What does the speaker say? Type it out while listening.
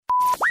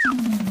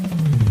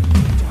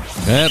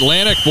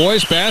Atlantic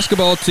boys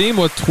basketball team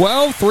with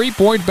 12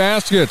 three-point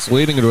baskets,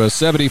 leading to a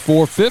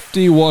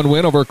 74-51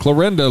 win over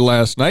Clarinda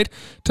last night.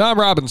 Tom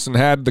Robinson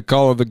had the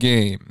call of the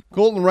game.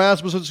 Colton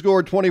Rasmussen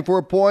scored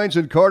 24 points,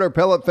 and Carter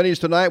Pellet finished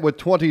tonight with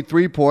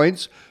 23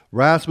 points.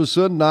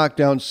 Rasmussen knocked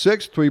down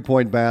 6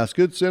 three-point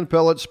baskets, and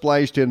Pellet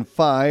spliced in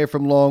 5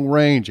 from long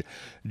range.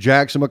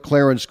 Jackson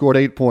McLaren scored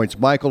 8 points,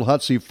 Michael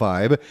Hutsey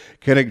 5,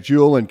 Kenneth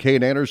Jewell and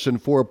Kate Anderson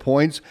 4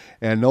 points,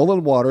 and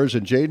Nolan Waters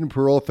and Jaden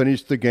Pearl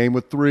finished the game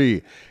with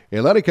 3.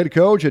 Atlantic head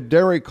coach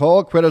Derek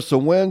Hall credits the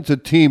win to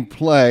team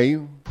play.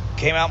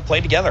 Came out and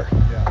played together.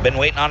 Been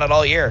waiting on it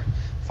all year.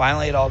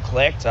 Finally it all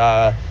clicked.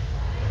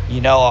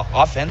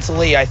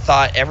 Offensively, I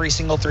thought every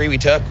single three we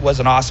took was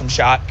an awesome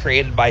shot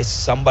created by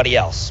somebody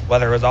else,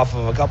 whether it was off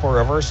of a couple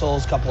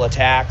reversals, couple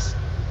attacks.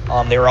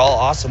 They were all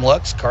awesome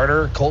looks.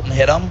 Colton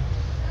hit them.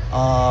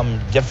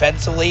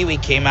 Defensively, we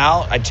came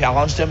out. I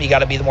challenged him. You got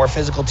to be the more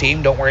physical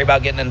team. Don't worry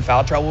about getting in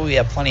foul trouble. We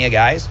have plenty of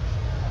guys.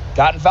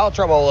 Got in foul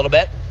trouble a little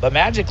bit, but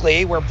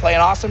magically, we're playing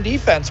awesome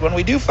defense when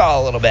we do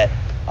foul a little bit.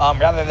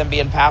 Rather than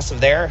being passive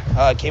there,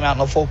 came out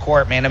in a full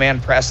court, man-to-man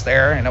press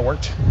there, and it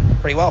worked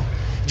pretty well.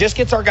 Just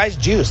gets our guys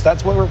juice.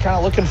 That's what we're kind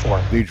of looking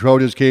for. The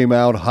Trojans came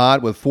out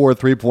hot with 4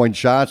 three-point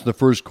shots in the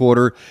first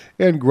quarter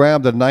and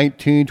grabbed a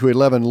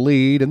 19-11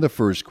 lead in the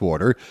first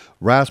quarter.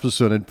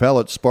 Rasmussen and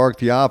Pellet sparked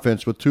the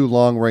offense with 2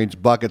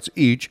 long-range buckets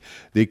each.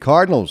 The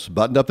Cardinals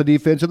buttoned up the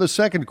defense in the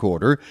second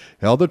quarter,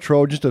 held the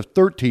Trojans to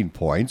 13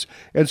 points,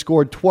 and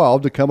scored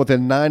 12 to come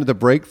within 9 at the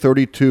break,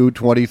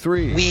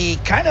 32-23. We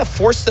kind of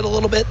forced it a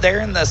little bit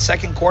there in the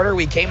second quarter.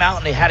 We came out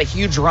and they had a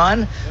huge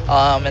run.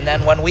 And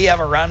then when we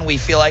have a run, we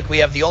feel like we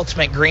have the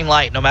ultimate green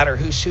light no matter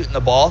who's shooting the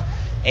ball.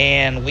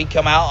 And we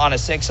come out on a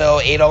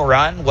 6-0, 8-0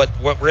 run.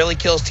 What really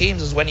kills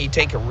teams is when you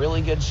take a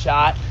really good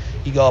shot,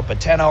 you go up a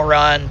 10-0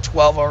 run,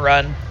 12-0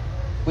 run.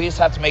 We just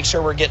have to make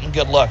sure we're getting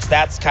good looks.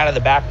 That's kind of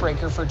the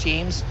backbreaker for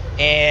teams.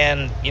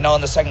 And, in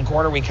the second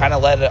quarter, we kind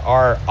of let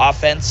our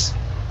offense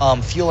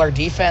fuel our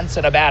defense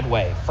in a bad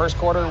way. First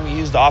quarter, we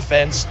used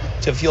offense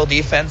to fuel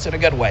defense in a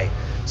good way.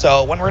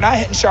 So when we're not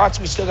hitting shots,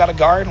 we still got to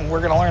guard, and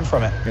we're going to learn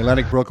from it.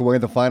 Atlantic broke away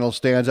in the final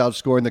stands,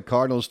 outscoring the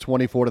Cardinals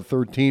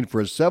 24-13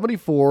 for a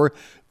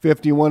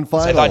 74-51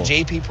 final. I thought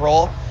J.P.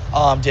 Pearl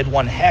did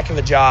one heck of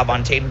a job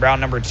on Tatum Brown,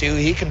 number 2.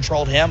 He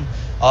controlled him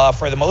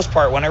for the most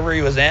part whenever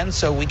he was in,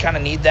 so we kind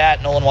of need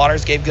that. Nolan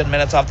Waters gave good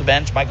minutes off the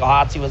bench. Michael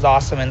Hotsey was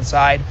awesome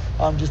inside,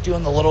 just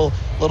doing the little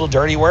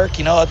dirty work.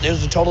 It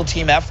was a total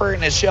team effort,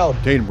 and it showed.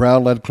 Tatum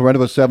Brown led Clarinda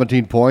with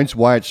 17 points,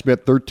 Wyatt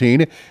Smith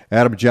 13,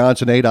 Adam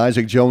Johnson 8,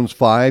 Isaac Jones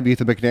 5,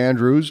 Ethan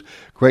McAndrews,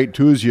 Creighton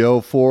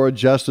Tuzio 4,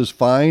 Justice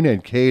Fine,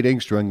 and Cade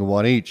Ingstring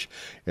 1 each.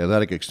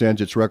 Atlantic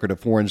extends its record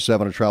of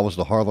 4-7 and travels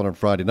to Harlan on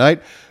Friday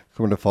night.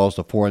 Clarinda falls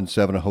to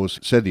 4-7 and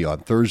hosts Sydney on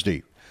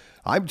Thursday.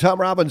 I'm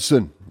Tom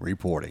Robinson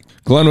reporting.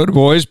 Glenwood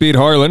boys beat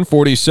Harlan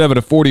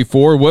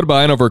 47-44.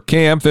 Woodbine over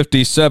Cam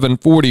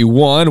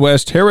 57-41.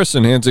 West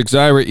Harrison hands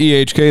Exira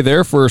EHK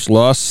their first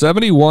loss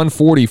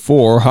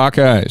 71-44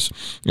 Hawkeyes.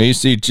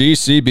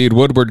 ACGC beat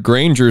Woodward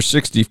Granger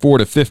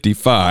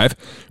 64-55.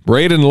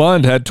 Braden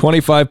Lund had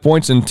 25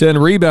 points and 10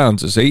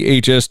 rebounds as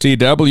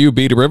AHSTW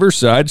beat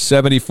Riverside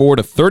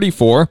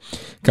 74-34.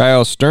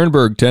 Kyle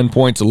Sternberg 10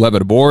 points,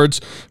 11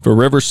 boards. For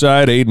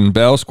Riverside, Aiden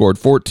Bell scored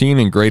 14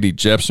 and Grady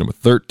Jepson with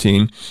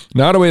 13.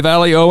 Nottoway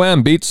Valley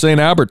OM beat St.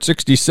 Albert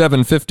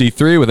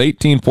 67-53 with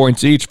 18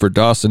 points each for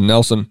Dawson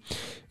Nelson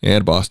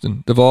and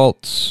Boston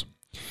DeVaults.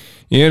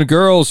 In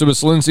girls, it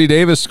was Lindsay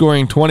Davis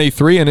scoring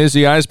 23 and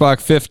Izzy Eisbach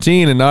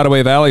 15 in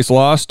Nottoway Valley's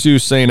loss to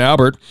St.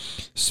 Albert,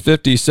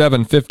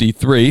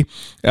 57-53.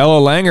 Ella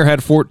Langer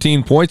had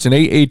 14 points in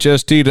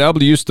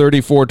AHSTW's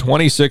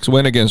 34-26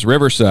 win against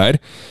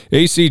Riverside.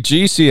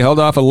 ACGC held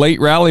off a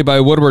late rally by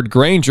Woodward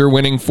Granger,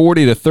 winning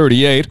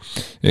 40-38.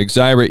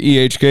 Exira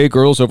EHK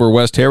girls over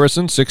West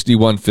Harrison,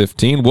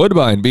 61-15.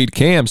 Woodbine beat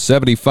Cam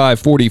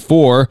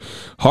 75-44.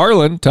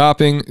 Harlan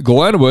topping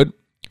Glenwood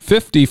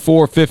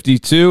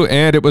 54-52,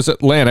 and it was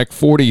Atlantic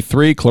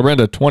 43,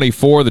 Clarinda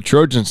 24. The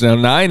Trojans now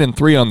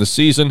 9-3 on the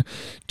season.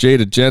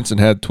 Jada Jensen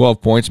had 12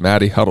 points,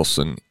 Maddie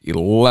Huddleston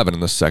 11 in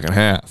the second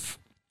half.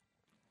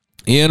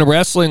 In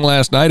wrestling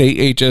last night,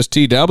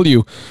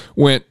 AHSTW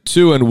went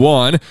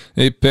 2-1.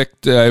 They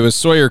picked, it was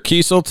Sawyer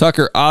Kiesel,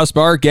 Tucker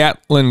Osbar,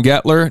 Gatlin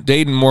Getler,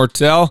 Dayton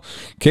Mortel,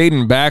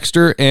 Caden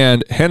Baxter,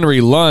 and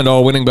Henry Lund,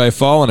 all winning by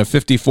fall in a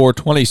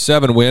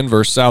 54-27 win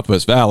versus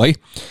Southwest Valley.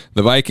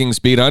 The Vikings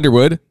beat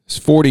Underwood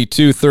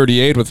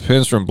 42-38 with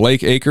pins from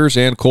Blake Akers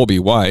and Colby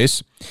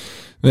Weiss.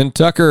 Then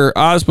Tucker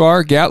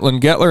Osbar,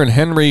 Gatlin Getler, and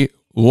Henry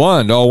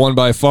Lund all won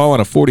by fall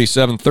in a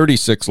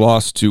 47-36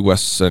 loss to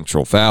West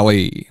Central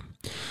Valley.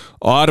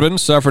 Audubon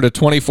suffered a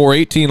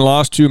 24-18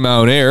 loss to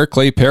Mount Ayr.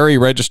 Clay Perry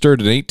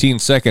registered an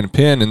 18-second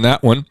pin in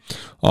that one.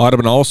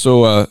 Audubon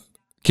also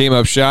came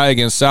up shy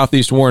against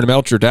Southeast Warren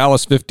Melcher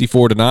Dallas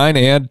 54-9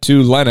 and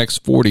to Lennox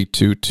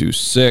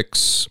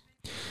 42-6.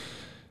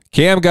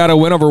 Cam got a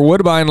win over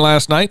Woodbine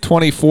last night,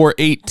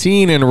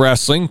 24-18 in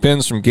wrestling.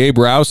 Pins from Gabe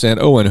Rouse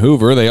and Owen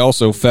Hoover. They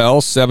also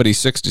fell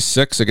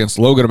 76-6 against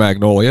Logan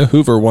Magnolia.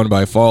 Hoover won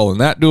by fall in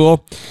that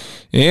duel.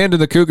 And in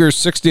the Cougars'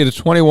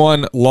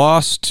 60-21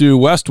 loss to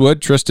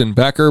Westwood, Tristan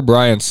Becker,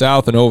 Brian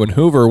South, and Owen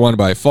Hoover won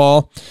by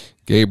fall.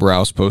 Gabe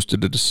Rouse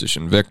posted a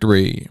decision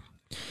victory.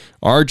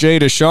 R.J.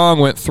 DeShong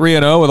went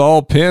 3-0 with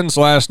all pins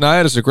last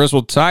night as the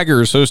Griswold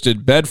Tigers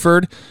hosted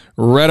Bedford,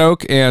 Red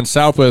Oak, and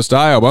Southwest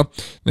Iowa.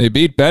 They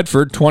beat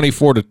Bedford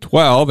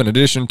 24-12. In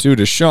addition to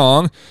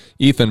DeShong,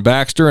 Ethan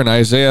Baxter and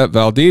Isaiah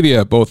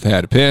Valdivia both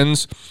had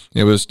pins.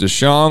 It was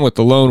DeShong with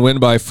the lone win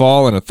by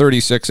fall in a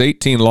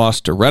 36-18 loss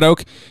to Red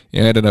Oak,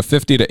 and in a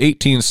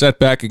 50-18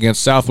 setback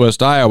against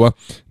Southwest Iowa,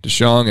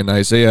 DeShong and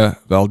Isaiah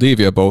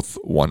Valdivia both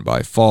won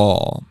by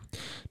fall.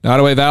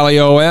 Nottoway Valley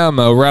OM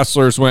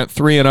wrestlers went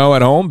 3-0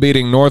 at home,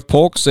 beating North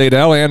Polk,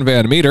 Sadell, and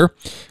Van Meter.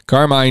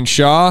 Carmine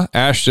Shaw,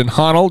 Ashton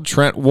Honnold,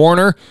 Trent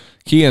Warner,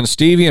 Kean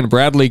Stevie, and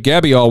Bradley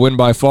Gebby all win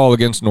by fall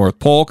against North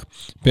Polk.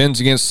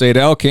 Pins against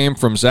Sadell came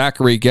from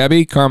Zachary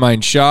Gebby,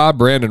 Carmine Shaw,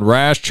 Brandon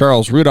Rash,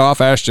 Charles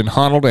Rudolph, Ashton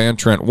Honnold, and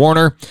Trent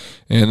Warner.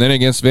 And then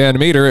against Van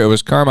Meter, it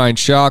was Carmine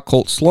Shaw,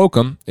 Colt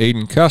Slocum,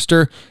 Aiden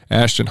Custer,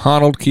 Ashton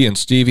Honnold, Kean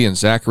Stevie, and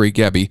Zachary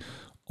Gebby,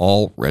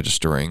 all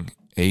registering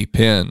a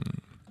pin.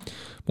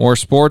 More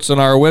sports on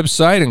our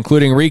website,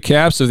 including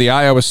recaps of the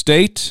Iowa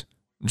State,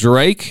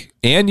 Drake,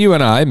 and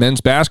UNI men's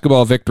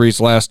basketball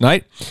victories last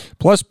night,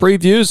 plus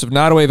previews of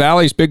Nottoway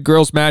Valley's big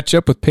girls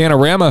matchup with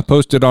Panorama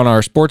posted on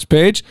our sports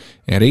page,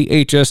 and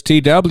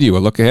AHSTW, a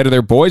look ahead of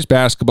their boys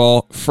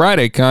basketball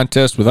Friday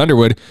contest with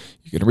Underwood.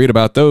 You can read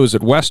about those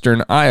at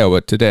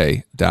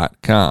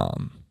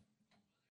westerniowatoday.com.